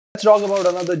talk about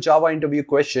another Java interview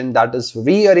question, that is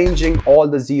rearranging all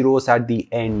the zeros at the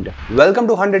end. Welcome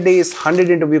to 100 days, 100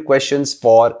 interview questions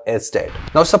for sdet.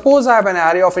 Now suppose I have an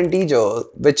array of integers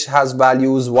which has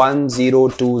values 1, 0,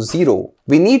 2, 0.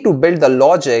 We need to build the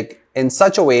logic in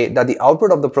such a way that the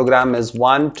output of the program is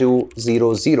 1, 2,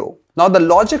 0, 0. Now the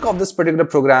logic of this particular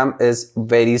program is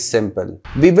very simple.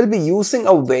 We will be using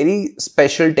a very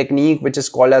special technique which is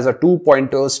called as a two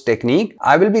pointers technique.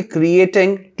 I will be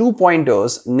creating two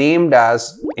pointers named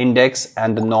as index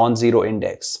and the non-zero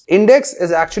index. Index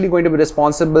is actually going to be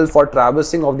responsible for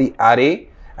traversing of the array,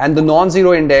 and the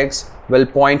non-zero index will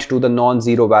point to the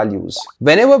non-zero values.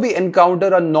 Whenever we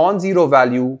encounter a non-zero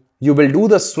value, you will do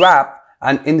the swap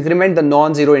and increment the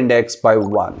non-zero index by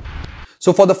 1.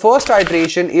 So for the first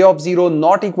iteration, a of 0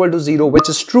 not equal to 0, which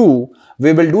is true,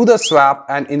 we will do the swap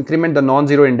and increment the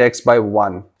non-zero index by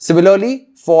 1. Similarly,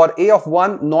 for a of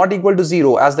 1 not equal to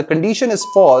 0, as the condition is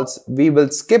false, we will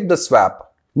skip the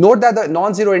swap. Note that the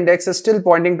non-zero index is still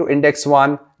pointing to index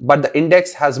 1, but the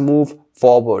index has moved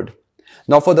forward.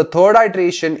 Now for the third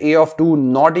iteration, a of 2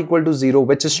 not equal to 0,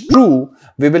 which is true,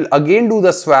 we will again do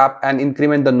the swap and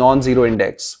increment the non-zero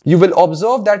index. You will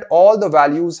observe that all the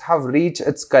values have reached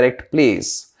its correct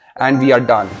place and we are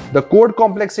done. The code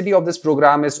complexity of this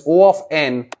program is O of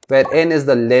n, where n is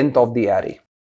the length of the array.